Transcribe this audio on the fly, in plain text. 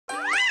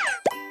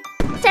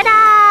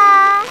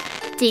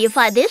Do you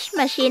find this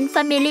machine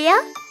familiar?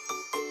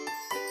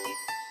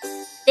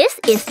 This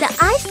is the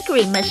ice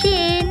cream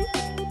machine.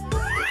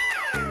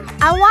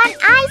 I want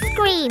ice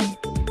cream.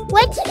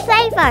 Which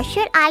flavor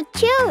should I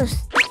choose?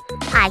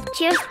 I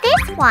choose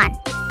this one.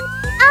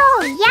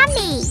 Oh,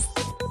 yummy!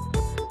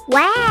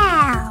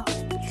 Wow!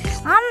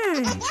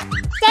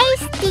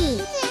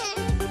 Tasty!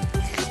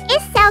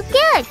 It's so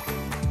good!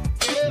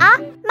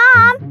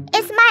 Mom,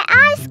 it's my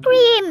ice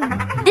cream!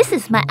 This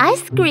is my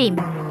ice cream.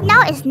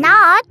 No, it's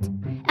not.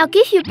 I'll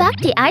give you back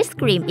the ice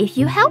cream if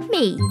you help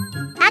me.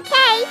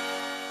 Okay.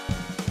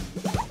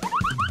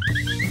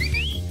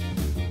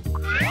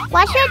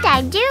 What should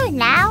I do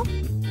now?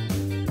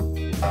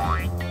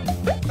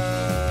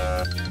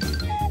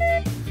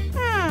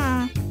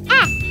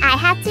 I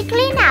have to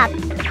clean up.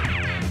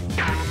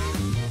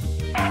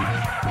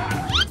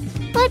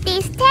 Put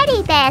these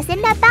teddy bears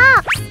in the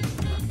box.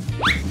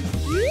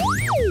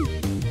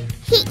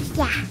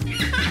 Yeah.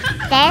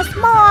 There's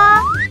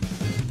more.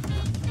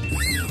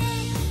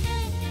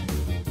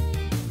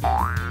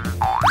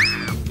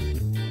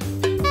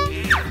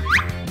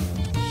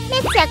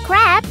 Mr.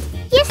 Krabs,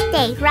 you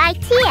stay right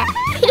here.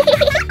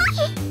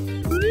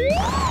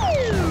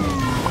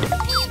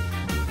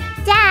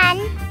 Done.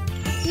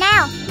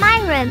 Now my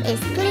room is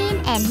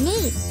clean and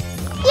neat.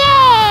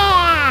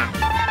 Yeah!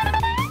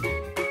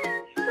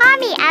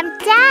 Mommy, I'm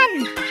done.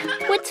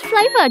 Which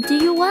flavor do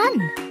you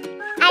want?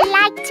 I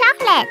like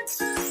chocolate.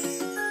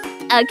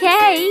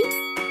 Okay.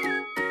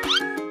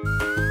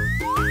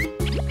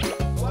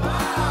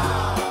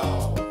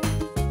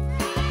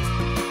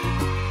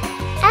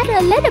 Add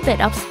a little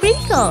bit of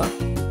sprinkle.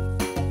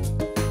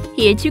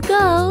 Here you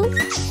go.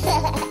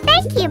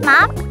 Thank you,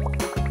 Mom.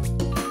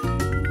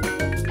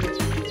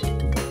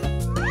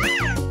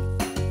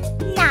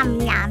 Nom,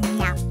 nom,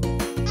 nom.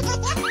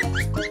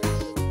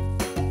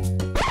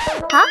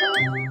 Huh?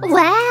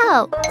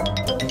 Wow!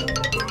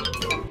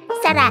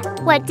 Sara,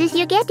 where did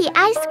you get the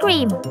ice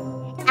cream?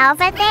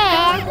 Over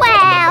there.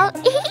 Wow!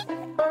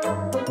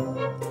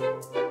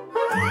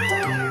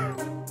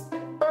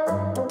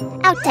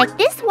 I'll take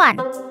this one.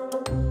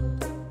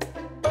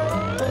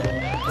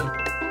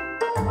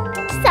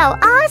 So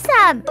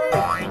awesome!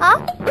 Huh?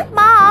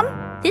 Mom,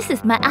 this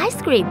is my ice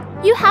cream.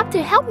 You have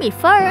to help me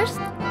first.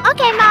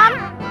 Okay, Mom.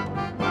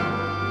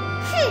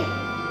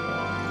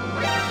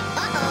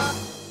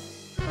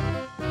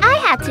 I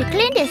have to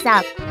clean this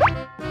up.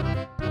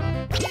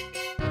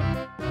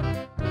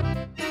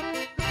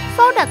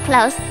 Fold the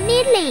clothes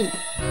neatly.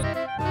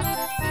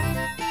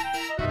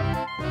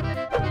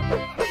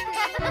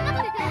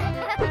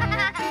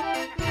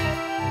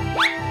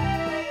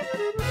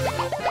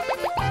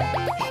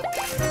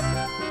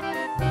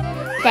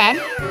 Then,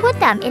 put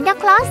them in the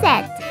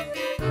closet.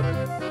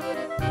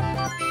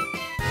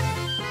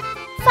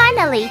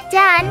 Finally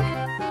done!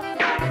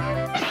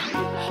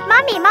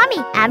 Mommy,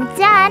 I'm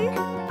done!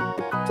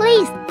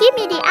 Please, give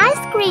me the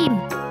ice cream.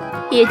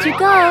 Here you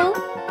go.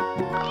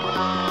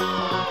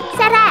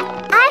 Sara,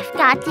 I've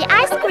got the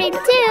ice cream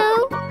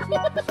too.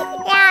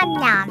 Yum,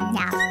 yum,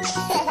 yum.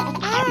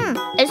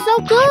 It's so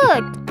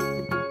good.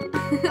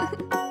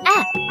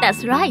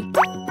 That's right.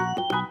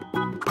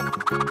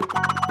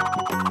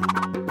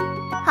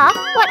 Huh?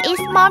 What is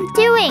Mom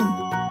doing?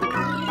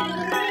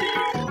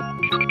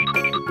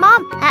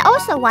 Mom, I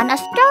also want a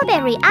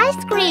strawberry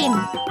ice cream.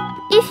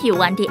 If you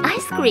want the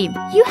ice cream,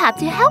 you have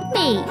to help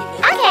me.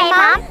 Okay,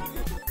 Mom.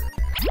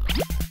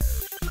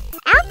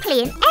 I'll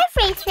clean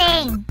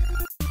everything.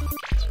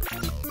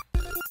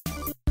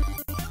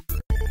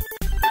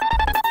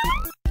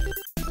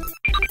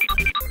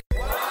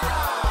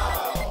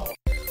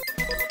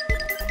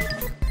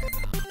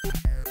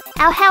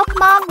 I'll help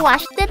Mom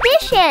wash the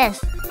dishes.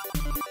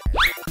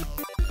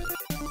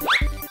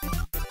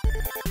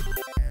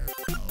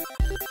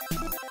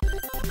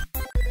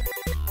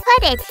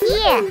 Put it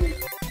here.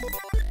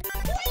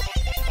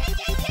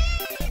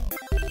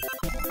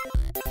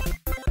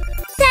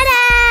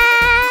 Ta-da!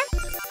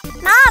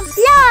 Mom,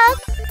 look!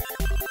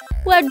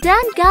 Well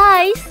done,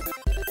 guys.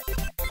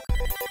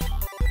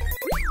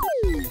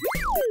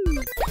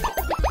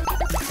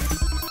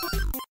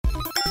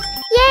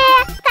 Yeah,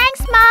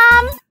 thanks,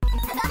 Mom.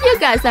 You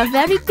guys are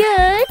very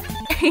good.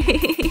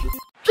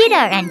 Peter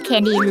and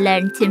Kenny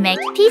learned to make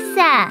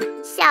pizza.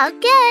 So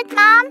good,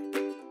 Mom.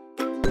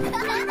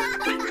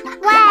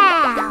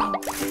 Wow!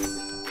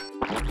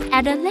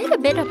 Add a little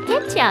bit of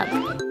ketchup.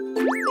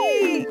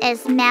 It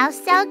smells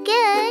so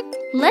good.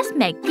 Let's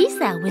make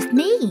pizza with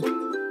me.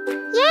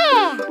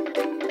 Yeah!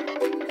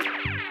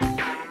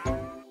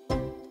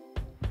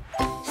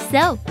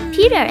 So,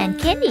 Peter and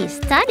Kenny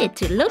started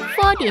to look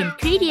for the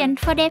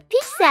ingredients for their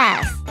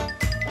pizzas.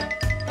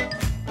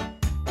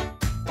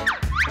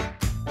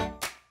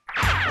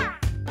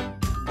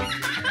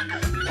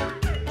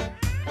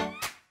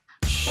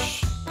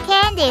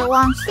 Candy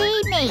won't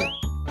see me.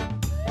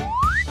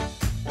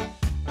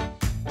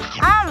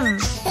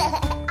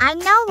 I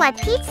know what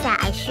pizza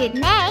I should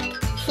make.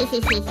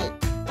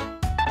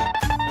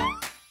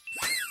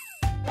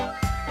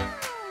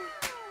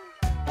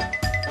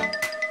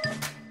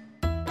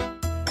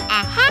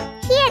 Aha,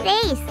 here it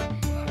is.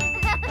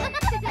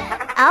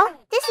 Oh,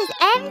 this is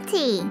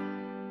empty.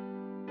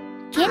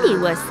 Candy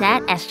was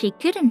sad as she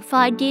couldn't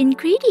find the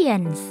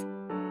ingredients.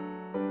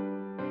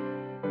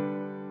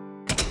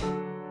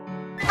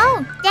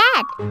 Oh,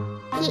 Dad!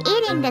 He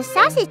eating the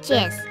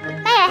sausages.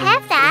 May I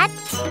have that?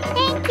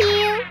 Thank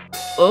you.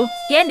 Oh,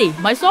 Candy,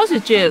 my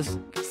sausages.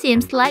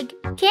 Seems like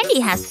Candy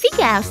has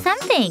figured out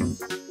something.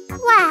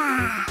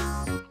 Wow!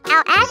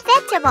 I'll add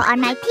vegetable on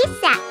my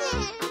pizza.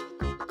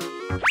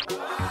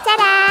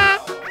 Ta-da!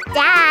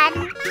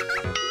 Done!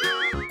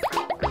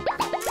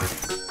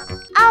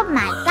 Oh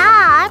my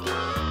God!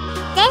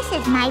 This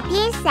is my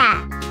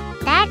pizza.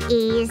 That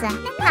is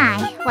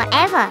my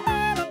whatever.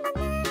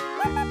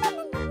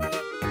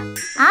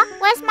 Huh?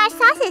 Where's my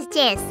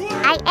sausages?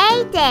 I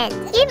ate it.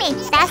 Gimme,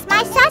 that's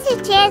my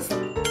sausages.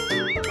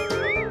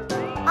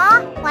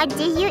 Oh, why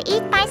did you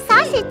eat my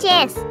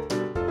sausages?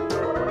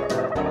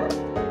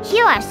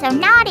 You are so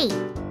naughty.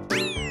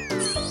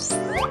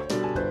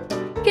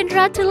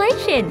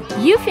 Congratulations!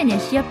 You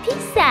finished your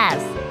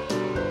pizzas.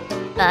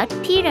 But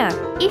Peter,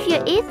 if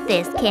you eat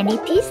this candy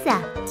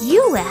pizza,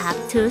 you will have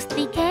tooth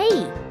decay.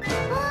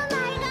 Oh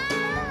my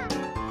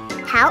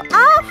God! How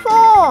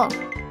awful!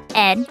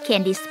 And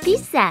Candy's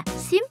pizza,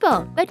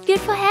 simple but good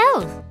for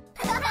health.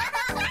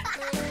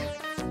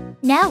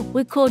 Now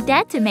we call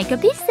Dad to make a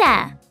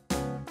pizza.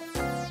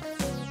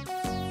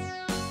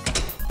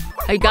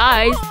 Hey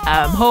guys,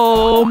 I'm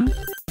home.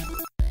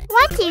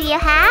 What do you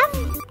have?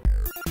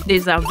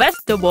 These are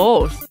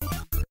vegetables.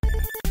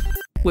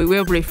 We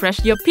will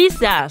refresh your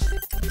pizzas.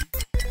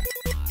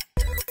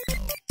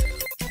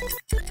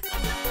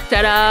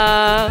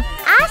 Ta-da!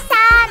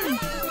 Awesome!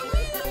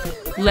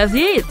 Let's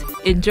eat.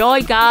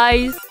 Enjoy,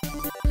 guys.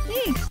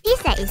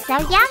 Pizza is so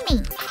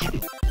yummy.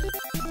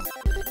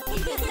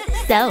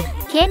 So,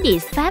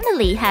 Candy's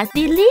family has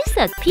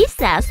delicious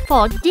pizzas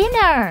for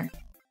dinner.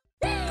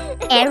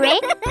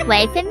 Eric,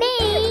 wait for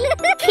me.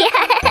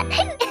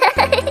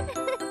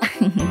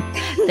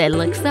 They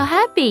look so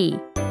happy.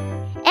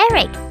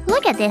 Eric,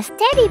 look at this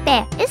teddy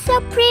bear. It's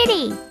so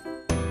pretty.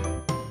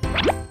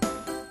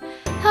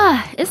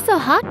 It's so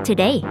hot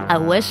today. I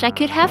wish I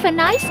could have an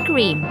ice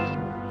cream.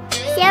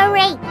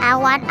 Sorry, I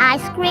want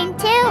ice cream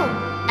too.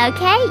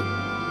 Okay,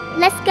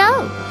 let's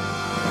go.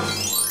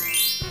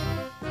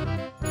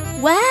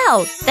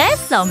 Wow, there's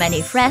so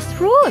many fresh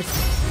fruits.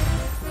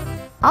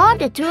 All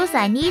the tools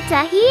I need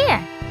are here.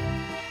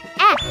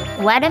 Ah,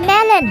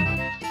 watermelon.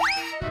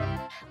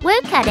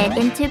 We'll cut it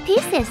into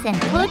pieces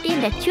and put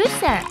in the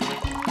juicer.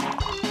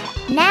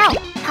 Now,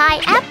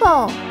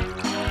 pineapple.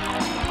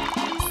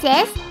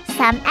 Sis,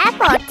 some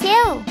apple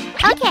too.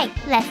 Okay,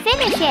 let's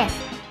finish it.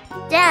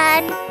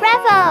 Done.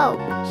 Bravo.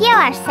 You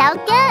are so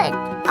good.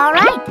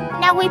 Alright,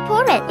 now we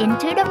pour it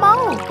into the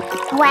mold.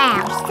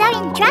 Wow, so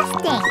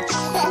interesting.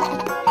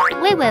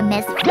 We will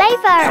mix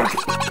flavors.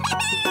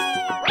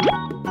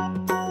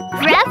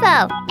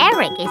 Bravo!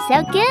 Eric is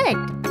so good.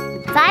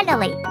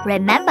 Finally,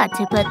 remember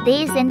to put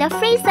these in the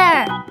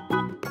freezer.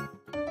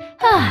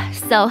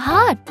 So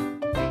hot.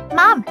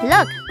 Mom,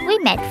 look, we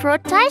made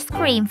fruit ice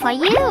cream for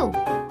you.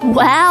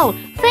 Wow,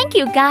 thank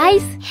you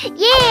guys.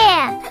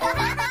 Yeah!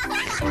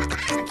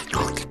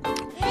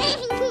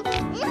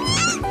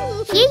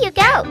 Here you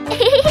go.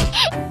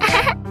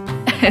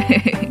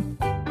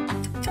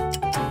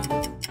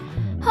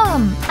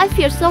 I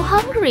feel so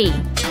hungry.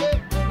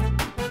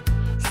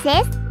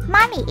 Sis,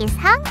 Mommy is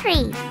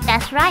hungry.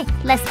 That's right,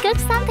 let's cook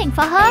something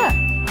for her.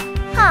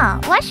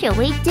 What should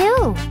we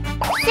do?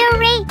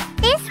 Sorry,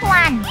 this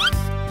one.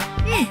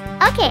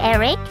 Okay,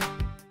 Eric.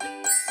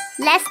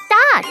 Let's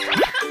start.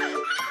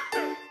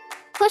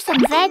 Put some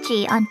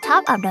veggie on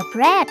top of the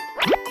bread.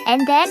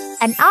 And then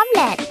an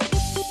omelette.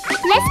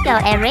 Let's go,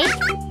 Eric.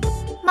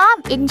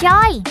 Mom,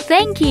 enjoy.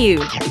 Thank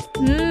you.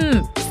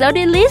 So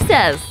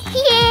delicious.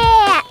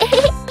 Yeah!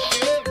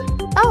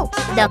 Oh,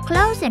 the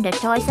clothes and the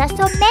toys are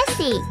so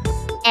messy.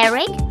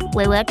 Eric,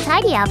 we will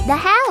tidy up the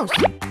house.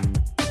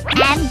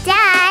 I'm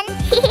done.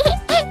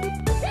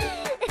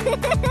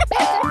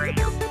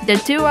 The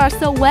two are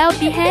so well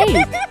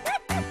behaved.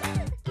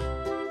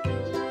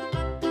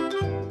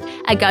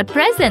 I got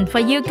present for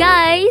you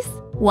guys.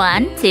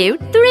 1, 2,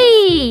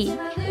 3.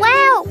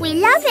 Wow, we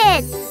love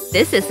it.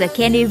 This is a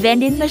candy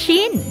vending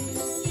machine.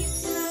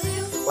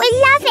 We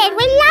love it,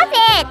 we love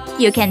it.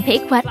 You can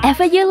pick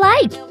whatever you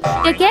like.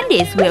 The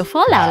candies will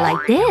fall out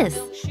like this.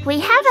 We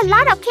have a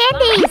lot of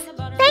candies.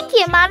 Thank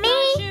you,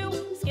 Mommy.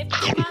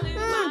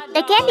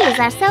 The candies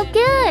are so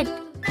good.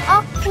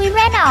 Oh, we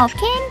ran out of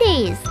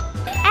candies.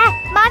 Ah,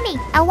 Mommy,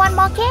 I want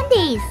more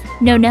candies.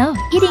 No,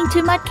 eating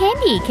too much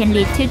candy can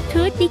lead to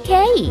tooth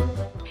decay.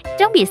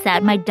 Don't be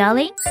sad, my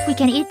darling. We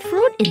can eat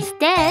fruit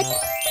instead.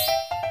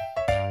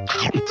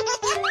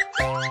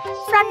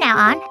 From now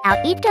on,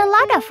 I'll eat a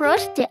lot of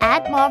fruits to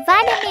add more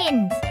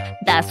vitamins.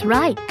 That's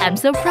right. I'm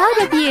so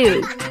proud of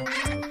you.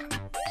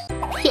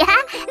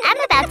 Yeah, I'm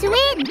about to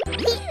win.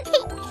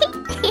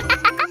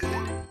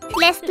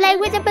 Let's play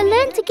with the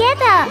balloon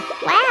together.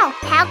 Wow,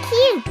 how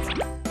cute.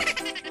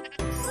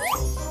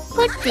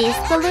 Put this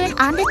balloon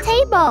on the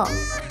table.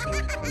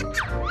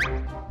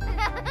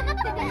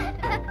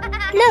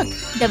 Look,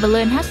 the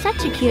balloon has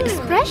such a cute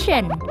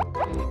expression.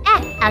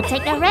 I'll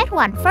take the red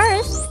one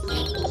first.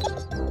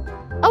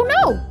 Oh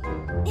no!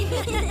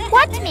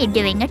 Watch me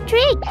doing a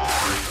trick.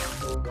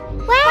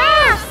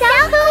 Wow, so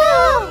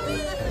cool!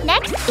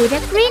 Next, eat a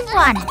green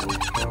one.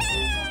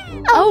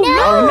 Oh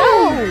no!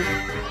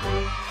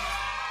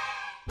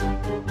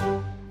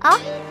 Oh,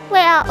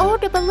 where are all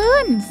the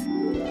balloons?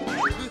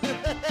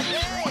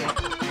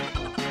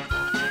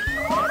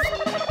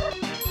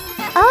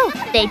 Oh,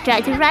 they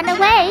tried to run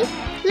away.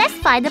 Let's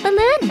find the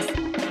balloons.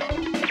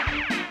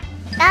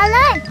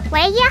 Balloon,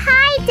 where you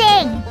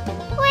hiding?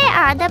 Where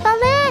are the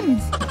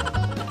balloons?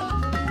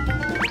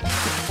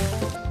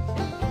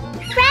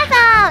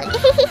 Bravo!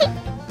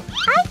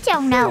 I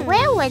don't know,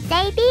 where would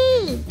they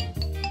be?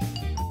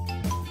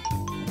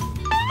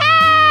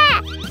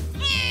 Ah!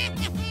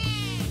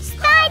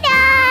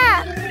 Spider!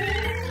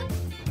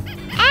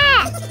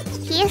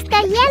 Here's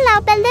the yellow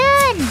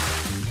balloon.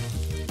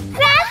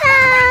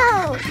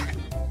 Bravo!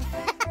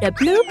 The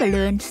blue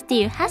balloon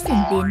still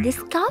hasn't been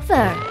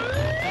discovered.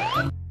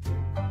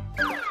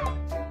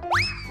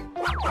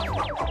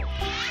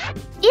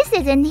 Is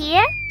it in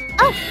here?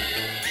 Oh,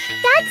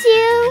 got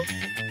you!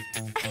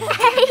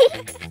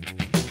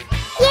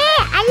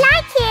 Yeah, I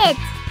like it!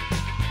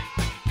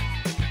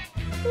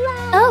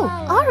 Oh,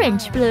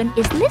 orange balloon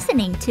is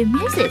listening to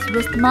music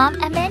with Mom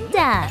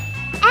Amanda.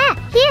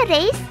 Here it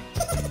is!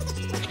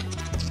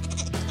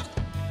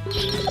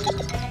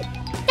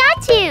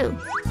 Got you!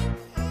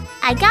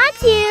 I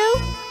got you!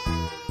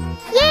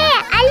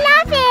 Yeah, I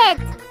love it!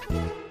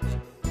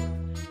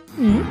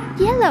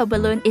 Yellow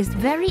balloon is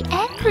very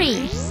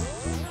angry.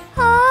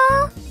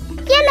 Oh,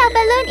 yellow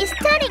balloon is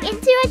turning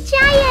into a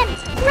giant!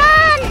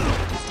 Run!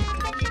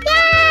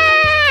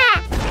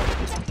 Yeah!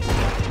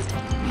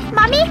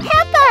 Mommy,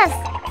 help us!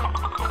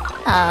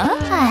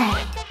 Ouch!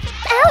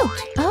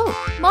 Oh,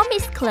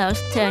 Mommy's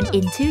clothes turned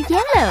into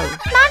yellow.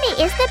 Mommy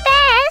is the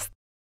best!